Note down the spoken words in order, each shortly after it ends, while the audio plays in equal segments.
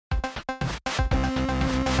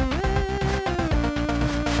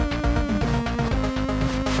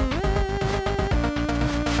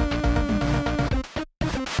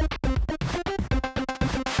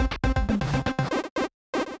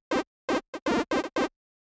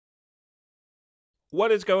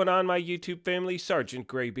What is going on, my YouTube family? Sergeant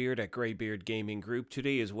Graybeard at Graybeard Gaming Group.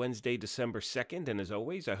 Today is Wednesday, December 2nd, and as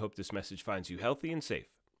always, I hope this message finds you healthy and safe.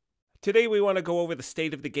 Today we want to go over the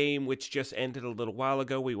state of the game, which just ended a little while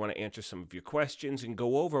ago. We want to answer some of your questions and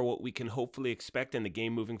go over what we can hopefully expect in the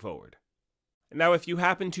game moving forward. Now, if you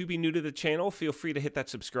happen to be new to the channel, feel free to hit that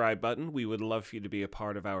subscribe button. We would love for you to be a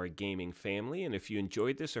part of our gaming family, and if you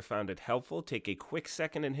enjoyed this or found it helpful, take a quick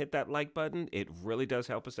second and hit that like button. It really does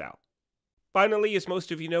help us out. Finally, as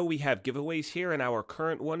most of you know, we have giveaways here, and our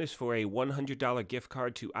current one is for a $100 gift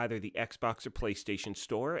card to either the Xbox or PlayStation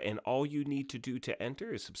Store, and all you need to do to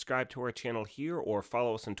enter is subscribe to our channel here or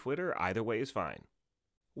follow us on Twitter. Either way is fine.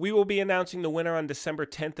 We will be announcing the winner on December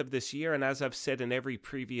 10th of this year, and as I've said in every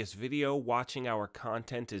previous video, watching our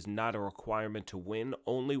content is not a requirement to win.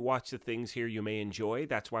 Only watch the things here you may enjoy.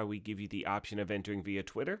 That's why we give you the option of entering via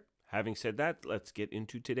Twitter. Having said that, let's get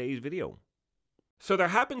into today's video. So there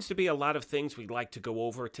happens to be a lot of things we'd like to go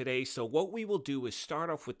over today, so what we will do is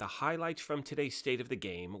start off with the highlights from today's state of the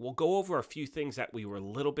game. We'll go over a few things that we were a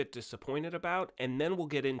little bit disappointed about, and then we'll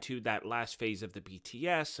get into that last phase of the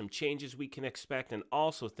BTS, some changes we can expect, and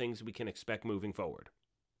also things we can expect moving forward.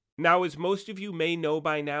 Now, as most of you may know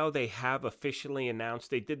by now, they have officially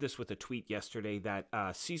announced, they did this with a tweet yesterday, that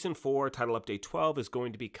Season 4, Title Update 12, is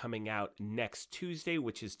going to be coming out next Tuesday,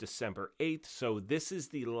 which is December 8th, so this is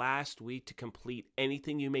the last week to complete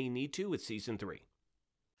anything you may need to with Season 3.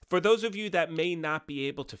 For those of you that may not be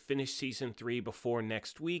able to finish Season 3 before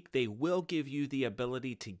next week, they will give you the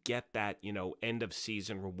ability to get that, end of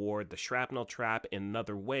season reward, the Shrapnel Trap, in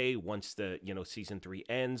another way once the, Season 3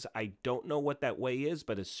 ends. I don't know what that way is,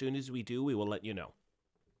 but as soon as we do, we will let you know.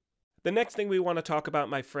 The next thing we want to talk about,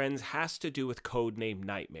 my friends, has to do with Codename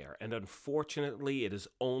Nightmare, and unfortunately, it is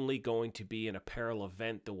only going to be an apparel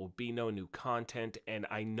event. There will be no new content, and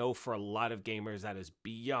I know for a lot of gamers that is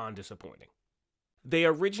beyond disappointing. They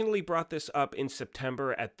originally brought this up in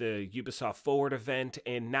September at the Ubisoft Forward event,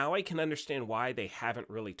 and now I can understand why they haven't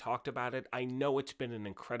really talked about it. I know it's been an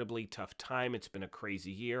incredibly tough time. It's been a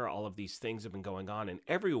crazy year. All of these things have been going on in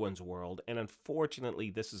everyone's world, and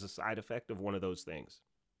unfortunately, this is a side effect of one of those things.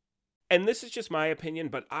 And this is just my opinion,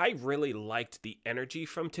 but I really liked the energy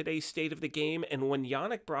from today's state of the game, and when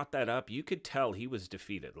Yannick brought that up, you could tell he was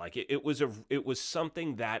defeated. Like, it was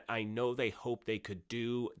something that I know they hoped they could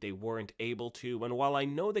do, they weren't able to, and while I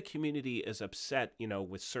know the community is upset,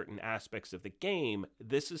 with certain aspects of the game,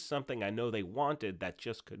 this is something I know they wanted that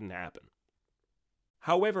just couldn't happen.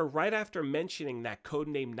 However, right after mentioning that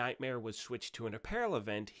Codename Nightmare was switched to an apparel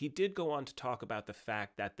event, he did go on to talk about the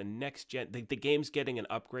fact that the game's getting an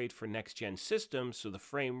upgrade for next-gen systems, so the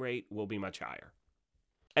frame rate will be much higher.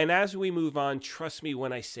 And as we move on, trust me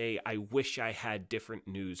when I say I wish I had different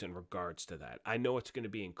news in regards to that. I know it's going to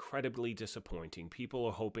be incredibly disappointing. People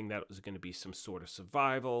are hoping that it was going to be some sort of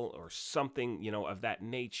survival or something, of that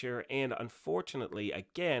nature, and unfortunately,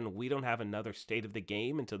 again, we don't have another state of the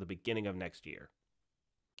game until the beginning of next year.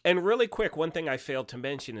 And really quick, one thing I failed to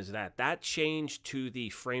mention is that change to the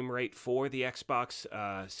frame rate for the Xbox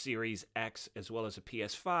Series X as well as a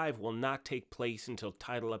PS5 will not take place until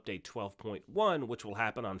Title Update 12.1, which will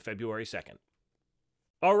happen on February 2nd.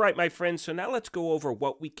 Alright, my friends, so now let's go over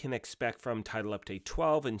what we can expect from Title Update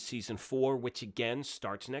 12 in Season 4, which again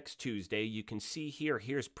starts next Tuesday. You can see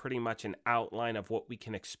here's pretty much an outline of what we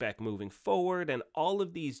can expect moving forward, and all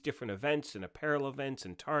of these different events and apparel events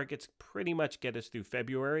and targets pretty much get us through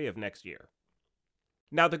February of next year.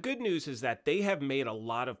 Now, the good news is that they have made a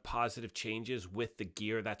lot of positive changes with the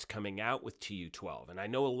gear that's coming out with TU12, and I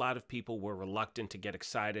know a lot of people were reluctant to get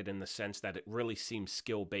excited in the sense that it really seems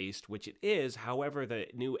skill-based, which it is. However, the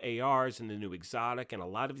new ARs and the new exotic and a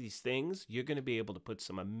lot of these things, you're going to be able to put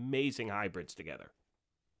some amazing hybrids together.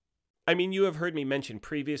 I mean, you have heard me mention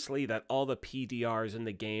previously that all the PDRs in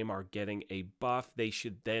the game are getting a buff. They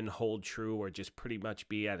should then hold true or just pretty much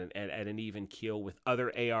be at an even keel with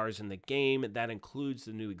other ARs in the game. That includes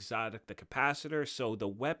the new exotic, the capacitor, so the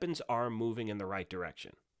weapons are moving in the right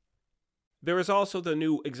direction. There is also the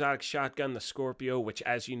new exotic shotgun, the Scorpio, which,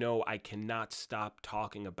 as you know, I cannot stop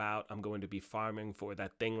talking about. I'm going to be farming for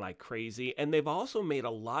that thing like crazy. And they've also made a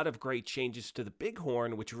lot of great changes to the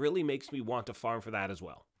Bighorn, which really makes me want to farm for that as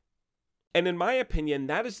well. And in my opinion,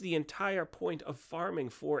 that is the entire point of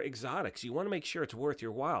farming for exotics. You want to make sure it's worth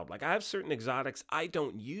your while. Like, I have certain exotics I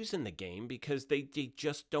don't use in the game because they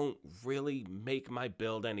just don't really make my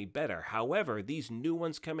build any better. However, these new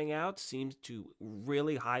ones coming out seem to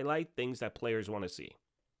really highlight things that players want to see.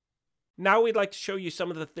 Now we'd like to show you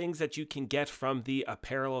some of the things that you can get from the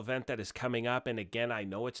apparel event that is coming up. And again, I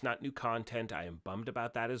know it's not new content. I am bummed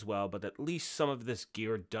about that as well, but at least some of this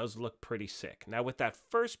gear does look pretty sick. Now with that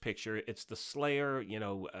first picture, it's the Slayer,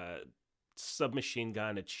 submachine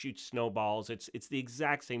gun. It shoots snowballs. It's the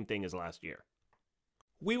exact same thing as last year.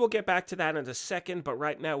 We will get back to that in a second, but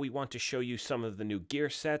right now we want to show you some of the new gear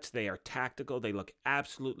sets. They are tactical. They look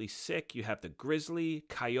absolutely sick. You have the Grizzly,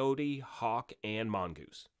 Coyote, Hawk, and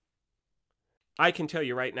Mongoose. I can tell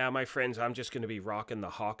you right now, my friends, I'm just going to be rocking the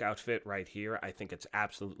Hawk outfit right here. I think it's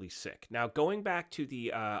absolutely sick. Now, going back to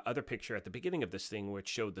the other picture at the beginning of this thing, which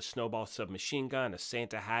showed the snowball submachine gun, a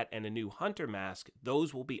Santa hat, and a new hunter mask,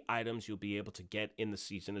 those will be items you'll be able to get in the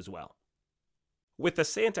season as well. With the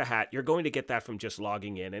Santa hat, you're going to get that from just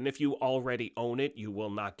logging in, and if you already own it, you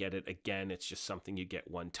will not get it again. It's just something you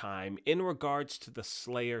get one time. In regards to the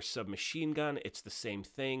Slayer submachine gun, it's the same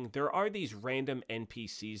thing. There are these random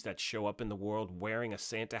NPCs that show up in the world wearing a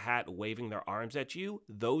Santa hat, waving their arms at you.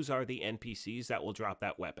 Those are the NPCs that will drop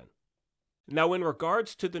that weapon. Now, in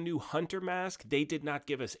regards to the new hunter mask, they did not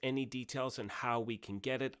give us any details on how we can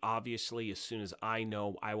get it. Obviously, as soon as I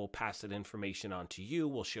know, I will pass that information on to you.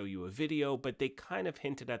 We'll show you a video, but they kind of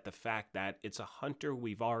hinted at the fact that it's a hunter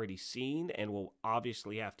we've already seen, and we'll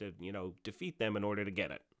obviously have to, defeat them in order to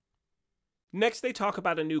get it. Next, they talk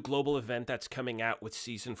about a new global event that's coming out with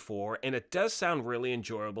Season 4, and it does sound really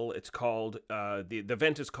enjoyable. It's called, the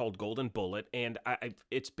event is called Golden Bullet, and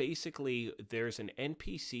it's basically, there's an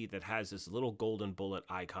NPC that has this little golden bullet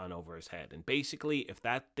icon over his head, and basically, if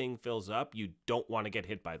that thing fills up, you don't want to get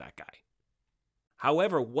hit by that guy.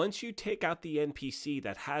 However, once you take out the NPC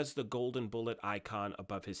that has the golden bullet icon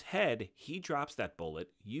above his head, he drops that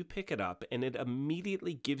bullet, you pick it up, and it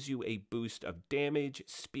immediately gives you a boost of damage,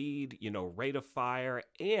 speed, rate of fire,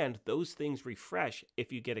 and those things refresh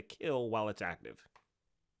if you get a kill while it's active.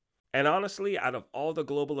 And honestly, out of all the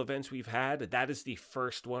global events we've had, that is the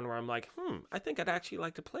first one where I'm like, I think I'd actually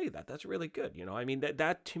like to play that. That's really good.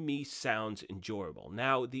 That to me sounds enjoyable.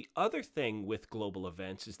 Now, the other thing with global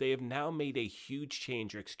events is they have now made a huge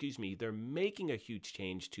change, they're making a huge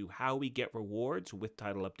change to how we get rewards with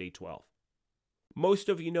Title Update 12. Most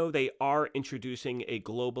of you know they are introducing a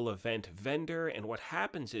global event vendor, and what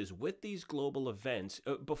happens is with these global events,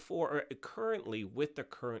 currently with the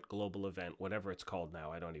current global event, whatever it's called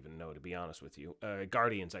now, I don't even know, to be honest with you,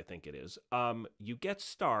 Guardians, I think it is, you get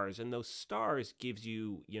stars, and those stars gives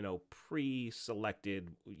you, pre-selected,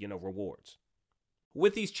 rewards.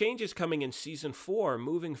 With these changes coming in Season 4,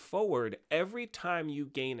 moving forward, every time you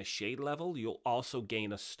gain a shade level, you'll also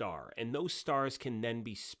gain a star. And those stars can then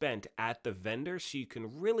be spent at the vendor, so you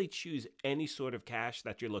can really choose any sort of cash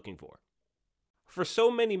that you're looking for. For so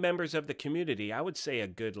many members of the community, I would say a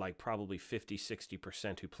good, probably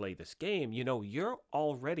 50-60% who play this game, you're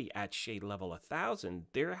already at shade level 1000.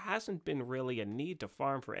 There hasn't been really a need to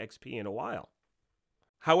farm for XP in a while.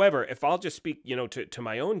 However, if I'll just speak, to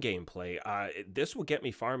my own gameplay, this will get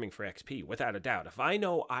me farming for XP, without a doubt. If I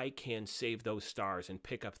know I can save those stars and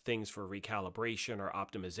pick up things for recalibration or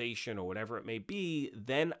optimization or whatever it may be,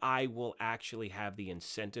 then I will actually have the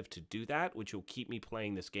incentive to do that, which will keep me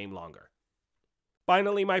playing this game longer.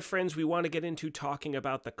 Finally, my friends, we want to get into talking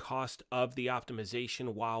about the cost of the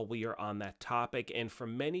optimization while we are on that topic. And for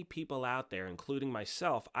many people out there, including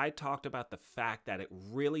myself, I talked about the fact that it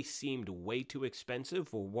really seemed way too expensive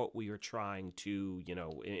for what we are trying to,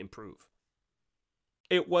 improve.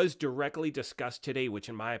 It was directly discussed today, which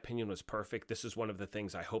in my opinion was perfect. This is one of the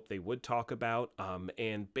things I hope they would talk about.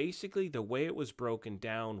 And basically the way it was broken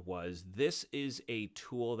down was this is a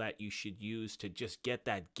tool that you should use to just get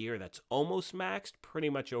that gear that's almost maxed pretty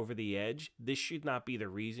much over the edge. This should not be the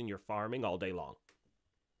reason you're farming all day long.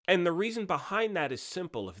 And the reason behind that is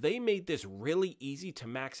simple. If they made this really easy to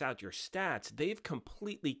max out your stats, they've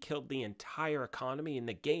completely killed the entire economy in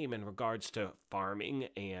the game in regards to farming.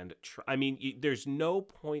 And there's no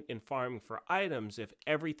point in farming for items if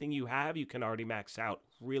everything you have you can already max out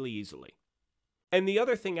really easily. And the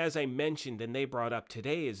other thing, as I mentioned, and they brought up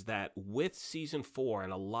today, is that with Season 4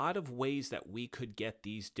 and a lot of ways that we could get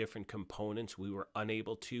these different components, we were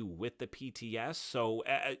unable to with the PTS. So,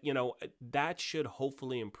 that should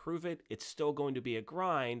hopefully improve it. It's still going to be a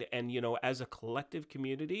grind. And, as a collective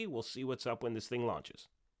community, we'll see what's up when this thing launches.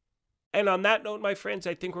 And on that note, my friends,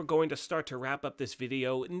 I think we're going to start to wrap up this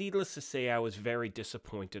video. Needless to say, I was very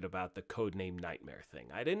disappointed about the Codename Nightmare thing.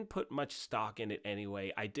 I didn't put much stock in it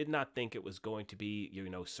anyway. I did not think it was going to be,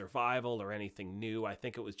 survival or anything new. I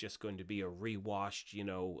think it was just going to be a rewashed,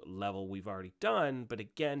 level we've already done. But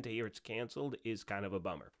again, to hear it's canceled is kind of a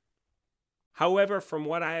bummer. However, from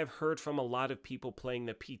what I have heard from a lot of people playing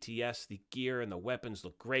the PTS, the gear and the weapons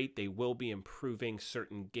look great. They will be improving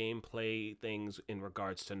certain gameplay things in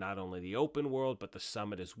regards to not only the open world, but the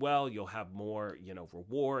summit as well. You'll have more,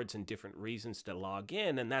 rewards and different reasons to log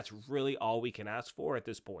in, and that's really all we can ask for at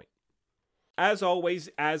this point. As always,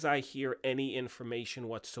 as I hear any information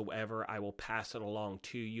whatsoever, I will pass it along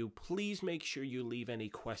to you. Please make sure you leave any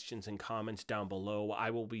questions and comments down below.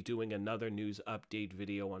 I will be doing another news update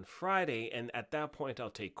video on Friday, and at that point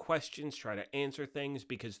I'll take questions, try to answer things,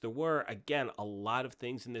 because there were, again, a lot of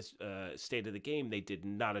things in this state of the game they did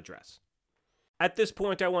not address. At this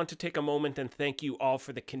point, I want to take a moment and thank you all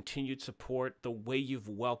for the continued support. The way you've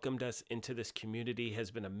welcomed us into this community has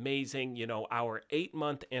been amazing. Our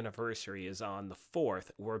 8-month anniversary is on the 4th.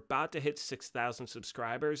 We're about to hit 6,000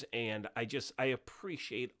 subscribers, and I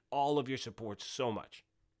appreciate all of your support so much.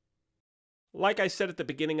 Like I said at the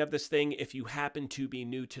beginning of this thing, if you happen to be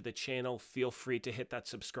new to the channel, feel free to hit that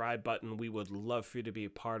subscribe button. We would love for you to be a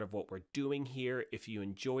part of what we're doing here. If you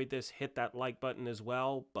enjoyed this, hit that like button as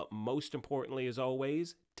well. But most importantly, as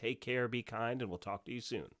always, take care, be kind, and we'll talk to you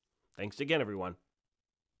soon. Thanks again, everyone.